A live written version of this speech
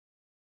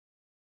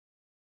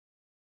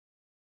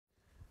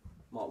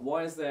Mark,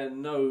 why is there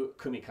no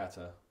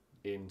kumikata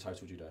in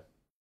Total Judo?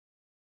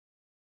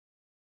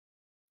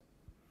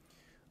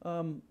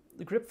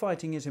 The grip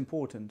fighting is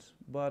important,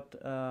 but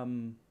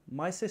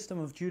my system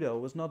of judo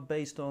was not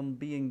based on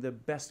being the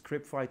best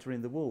grip fighter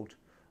in the world.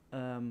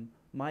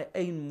 My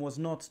aim was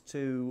not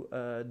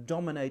to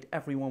dominate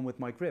everyone with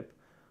my grip.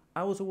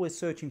 I was always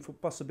searching for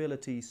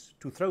possibilities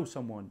to throw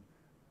someone.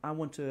 I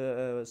want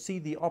to see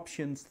the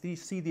options,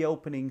 see the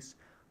openings.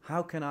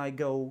 How can I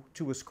go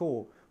to a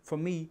score? For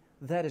me,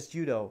 that is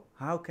judo.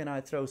 How can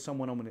I throw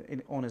someone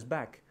on his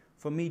back?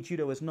 For me,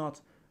 judo is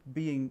not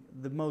being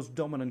the most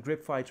dominant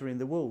grip fighter in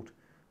the world,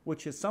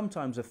 which is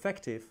sometimes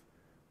effective,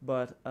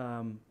 but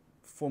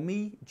for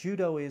me,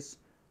 judo is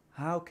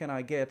how can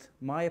I get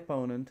my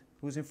opponent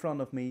who's in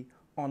front of me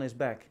on his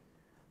back.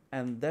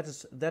 And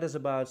that is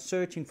about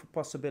searching for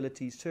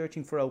possibilities,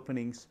 searching for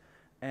openings,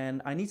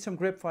 and I need some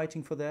grip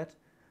fighting for that,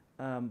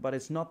 but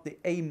it's not the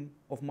aim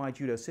of my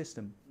judo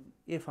system.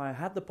 If I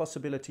had the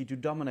possibility to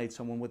dominate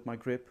someone with my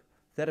grip,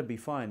 that'd be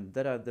fine.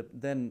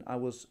 Then I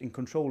was in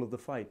control of the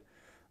fight.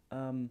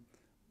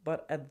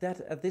 But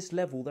at this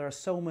level, there are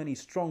so many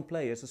strong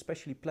players,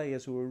 especially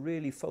players who are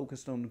really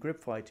focused on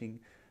grip fighting,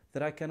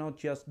 that I cannot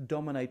just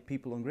dominate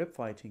people on grip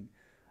fighting.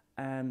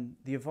 And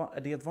the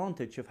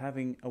advantage of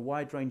having a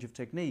wide range of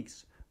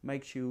techniques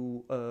makes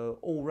you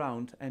all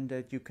round, and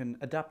that you can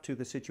adapt to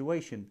the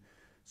situation.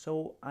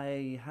 So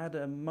I had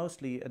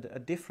mostly a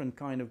different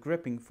kind of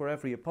gripping for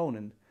every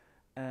opponent.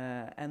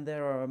 And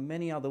there are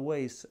many other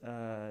ways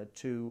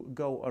to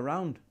go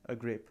around a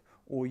grip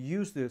or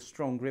use the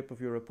strong grip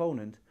of your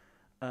opponent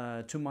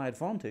to my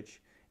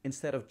advantage.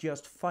 Instead of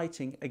just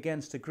fighting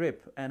against a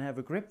grip and have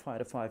a grip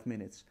fight of 5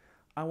 minutes,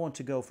 I want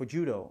to go for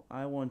judo.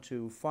 I want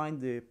to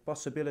find the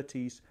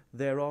possibilities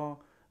there are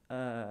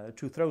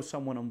to throw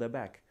someone on their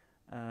back.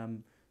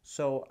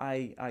 So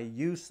I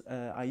used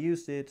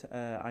it.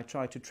 I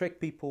tried to trick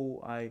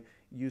people. I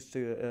used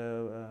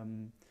to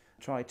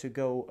try to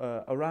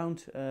go around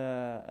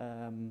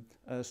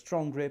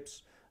strong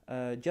grips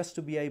just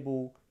to be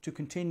able to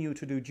continue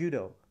to do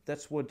judo.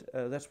 That's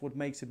what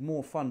makes it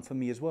more fun for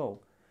me as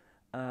well.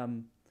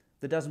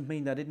 That doesn't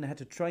mean that I didn't have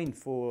to train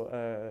for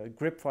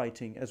grip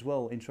fighting as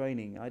well in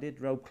training. I did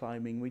rope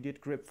climbing, we did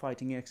grip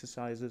fighting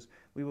exercises.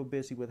 We were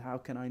busy with how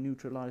can I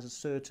neutralize a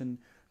certain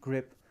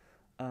grip.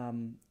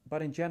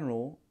 But in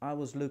general, I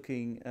was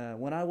looking,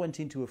 when I went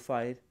into a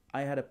fight,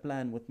 I had a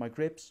plan with my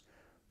grips,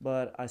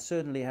 but I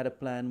certainly had a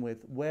plan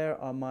with where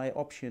are my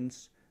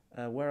options,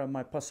 where are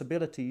my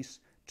possibilities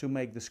to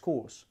make the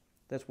scores.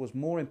 That was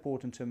more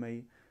important to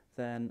me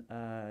than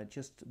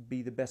just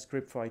be the best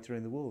grip fighter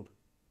in the world.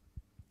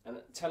 And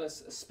tell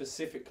us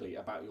specifically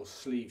about your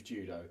sleeve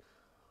judo,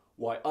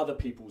 why other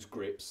people's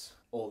grips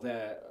or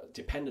their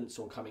dependence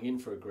on coming in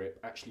for a grip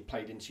actually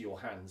played into your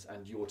hands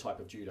and your type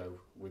of judo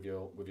with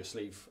your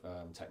sleeve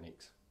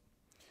techniques.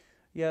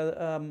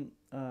 Yeah,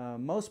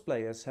 most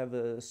players have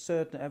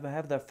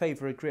have their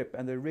favorite grip,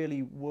 and they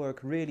really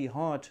work really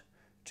hard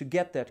to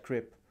get that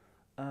grip.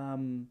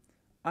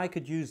 I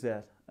could use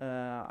that.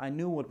 I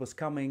knew what was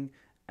coming.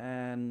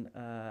 And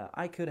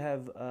I could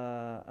have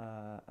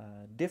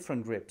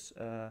different grips,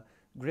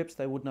 grips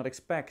they would not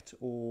expect,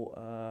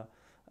 or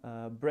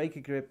break a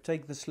grip,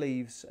 take the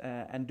sleeves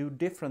and do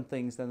different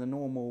things than the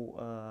normal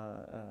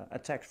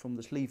attacks from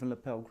the sleeve and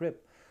lapel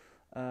grip.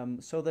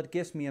 So that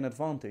gives me an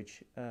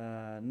advantage,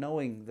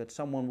 knowing that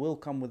someone will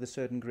come with a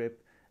certain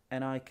grip,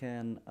 and I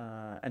can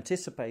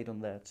anticipate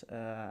on that,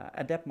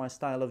 adapt my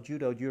style of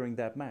judo during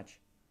that match.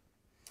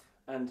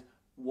 And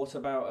what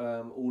about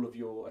all of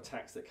your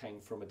attacks that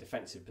came from a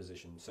defensive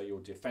position? So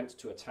your defense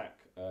to attack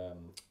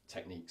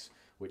techniques,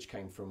 which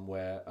came from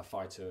where a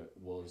fighter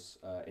was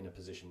in a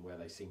position where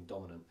they seemed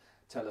dominant.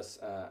 Tell us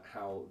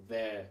how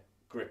their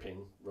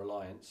gripping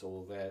reliance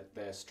or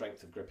their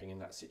strength of gripping in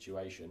that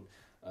situation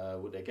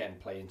would again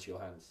play into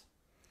your hands.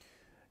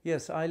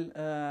 Yes,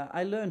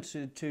 I learned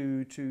to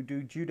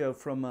do judo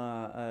from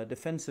a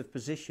defensive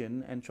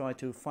position and try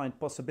to find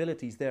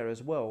possibilities there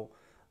as well,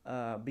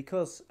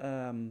 because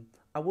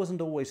I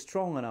wasn't always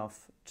strong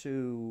enough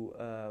to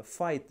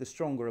fight the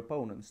stronger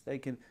opponents.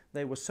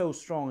 They were so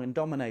strong in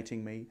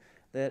dominating me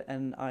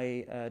and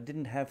I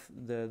didn't have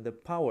the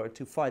power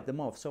to fight them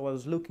off. So I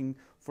was looking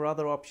for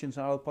other options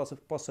and other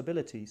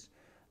possibilities.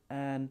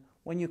 And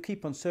when you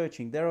keep on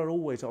searching, there are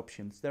always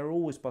options. There are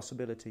always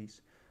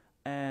possibilities.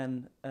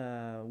 And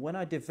when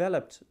I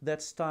developed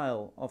that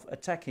style of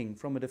attacking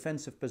from a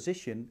defensive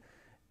position,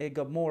 it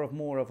got more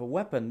of a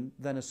weapon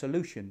than a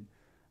solution.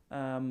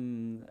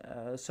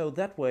 So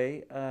that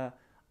way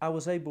I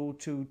was able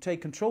to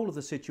take control of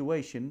the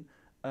situation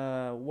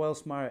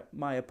whilst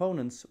my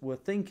opponents were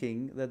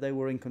thinking that they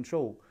were in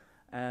control.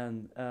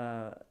 And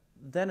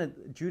then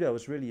judo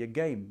is really a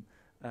game.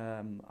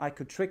 I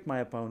could trick my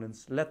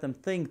opponents, let them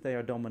think they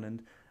are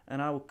dominant,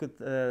 and I could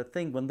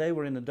think when they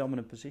were in a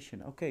dominant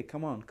position, okay,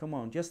 come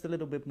on, just a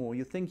little bit more.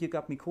 You think you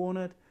got me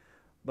cornered,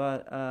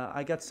 but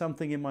I got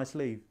something in my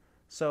sleeve.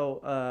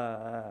 So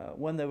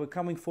when they were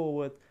coming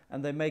forward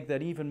and they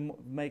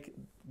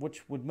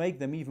which would make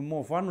them even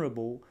more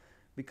vulnerable,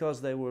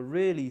 because they were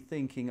really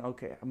thinking,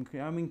 okay,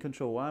 I'm in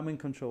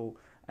control,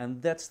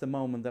 and that's the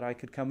moment that I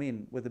could come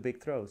in with the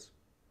big throws.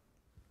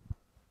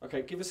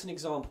 Okay, give us an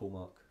example,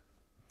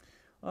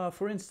 Mark.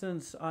 For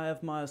instance, I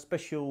have my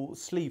special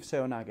sleeve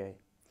seonage,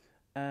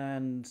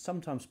 and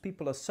sometimes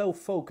people are so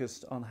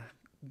focused on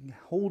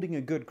holding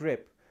a good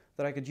grip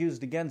that I could use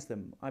it against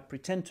them. I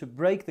pretend to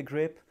break the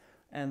grip,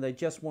 and they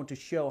just want to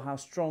show how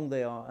strong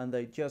they are, and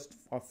they just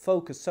are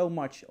focused so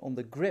much on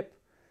the grip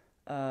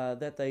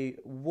that they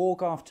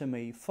walk after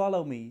me,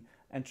 follow me,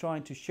 and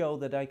trying to show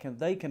that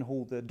they can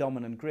hold the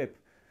dominant grip.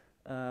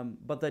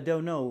 But they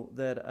don't know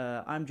that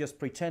I'm just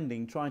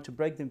pretending, trying to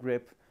break the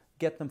grip,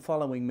 get them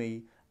following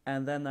me,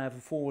 and then I have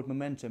a forward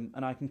momentum,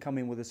 and I can come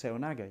in with a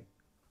seonage.